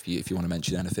well, but if you want to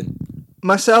mention anything.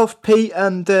 Myself, Pete,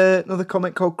 and another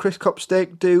comic called Chris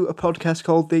Copsteak do a podcast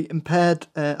called the Impaired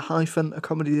A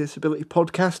Comedy Disability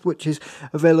Podcast, which is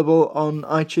available on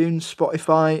iTunes,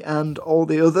 Spotify, and all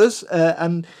the others.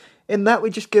 And in that,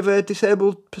 we just give a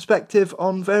disabled perspective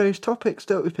on various topics,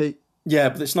 don't we, Pete? Yeah,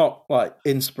 but it's not like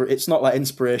it's not like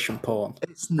inspiration porn.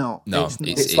 It's not. No,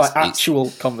 it's like actual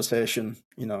conversation,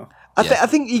 you know. I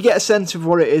think you get a sense of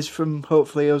what it is from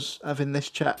hopefully us having this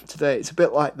chat today. It's a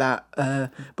bit like that,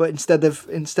 but instead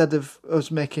of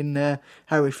us making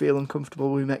Harry feel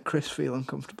uncomfortable, we make Chris feel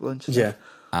uncomfortable instead. Yeah,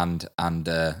 and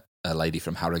a lady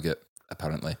from Harrogate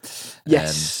apparently.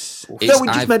 Yes, we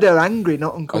just made her angry,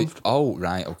 not uncomfortable. Oh,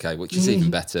 right, okay, which is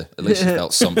even better. At least she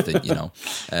felt something, you know.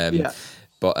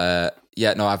 But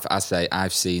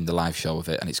I've seen the live show of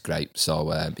it and it's great.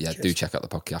 So do check out the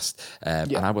podcast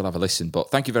and I will have a listen. But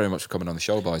thank you very much for coming on the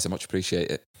show, boys. I much appreciate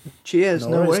it. Cheers.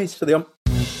 No worries. To the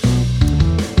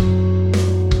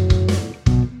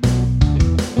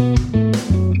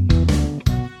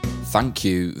Thank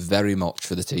you very much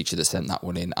for the teacher that sent that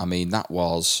one in. I mean, that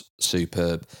was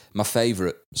superb. My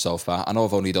favourite so far. I know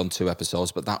I've only done 2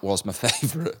 episodes, but that was my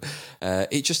favourite.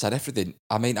 It just had everything.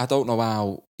 I mean, I don't know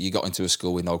how you got into a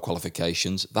school with no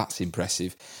qualifications. That's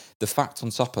impressive. The fact on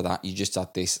top of that, you just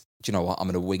had this, do you know what, I'm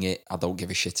going to wing it, I don't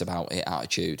give a shit about it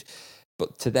attitude.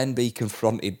 But to then be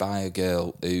confronted by a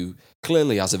girl who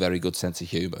clearly has a very good sense of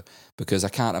humour, because I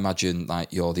can't imagine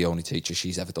like you're the only teacher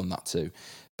she's ever done that to.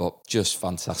 But just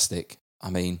fantastic. I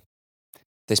mean,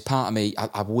 there's part of me,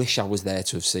 I wish I was there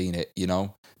to have seen it, you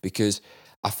know, because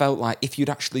I felt like if you'd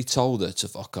actually told her to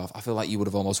fuck off, I feel like you would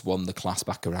have almost won the class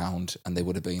back around and they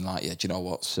would have been like, yeah, do you know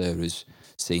what, Sarah's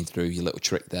seen through your little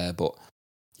trick there. But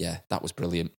yeah, that was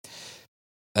brilliant.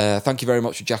 Thank you very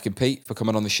much to Jack and Pete for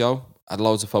coming on the show. I had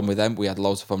loads of fun with them. We had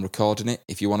loads of fun recording it.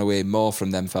 If you want to hear more from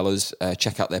them fellas,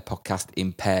 check out their podcast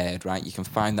Impaired, right? You can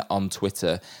find that on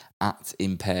Twitter at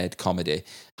Impaired Comedy.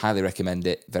 Highly recommend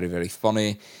it. Very, very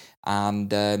funny.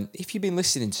 And if you've been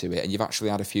listening to it and you've actually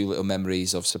had a few little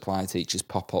memories of supply teachers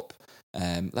pop up,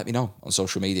 let me know on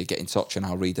social media. Get in touch and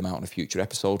I'll read them out in a future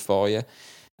episode for you.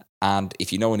 And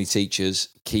if you know any teachers,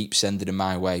 keep sending them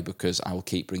my way because I will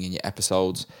keep bringing you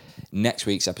episodes. Next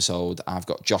week's episode, I've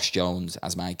got Josh Jones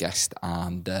as my guest,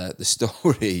 and the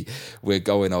story we're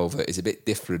going over is a bit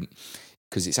different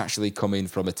because it's actually coming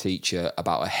from a teacher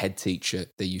about a head teacher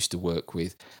they used to work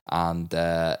with. And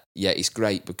it's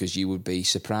great because you would be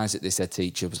surprised that this head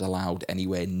teacher was allowed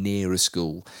anywhere near a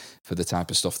school for the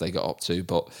type of stuff they got up to.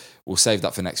 But we'll save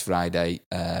that for next Friday.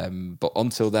 But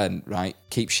until then, right,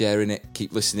 keep sharing it,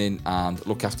 keep listening, and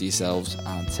look after yourselves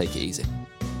and take it easy.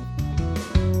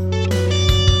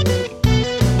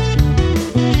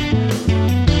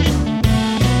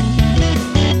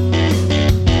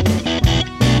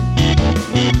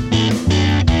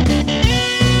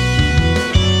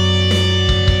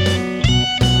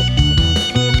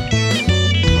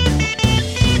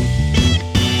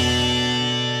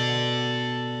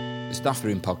 Staff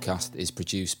Room Podcast is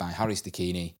produced by Harry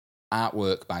Stacchini,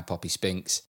 artwork by Poppy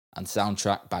Spinks, and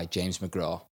soundtrack by James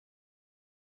McGraw.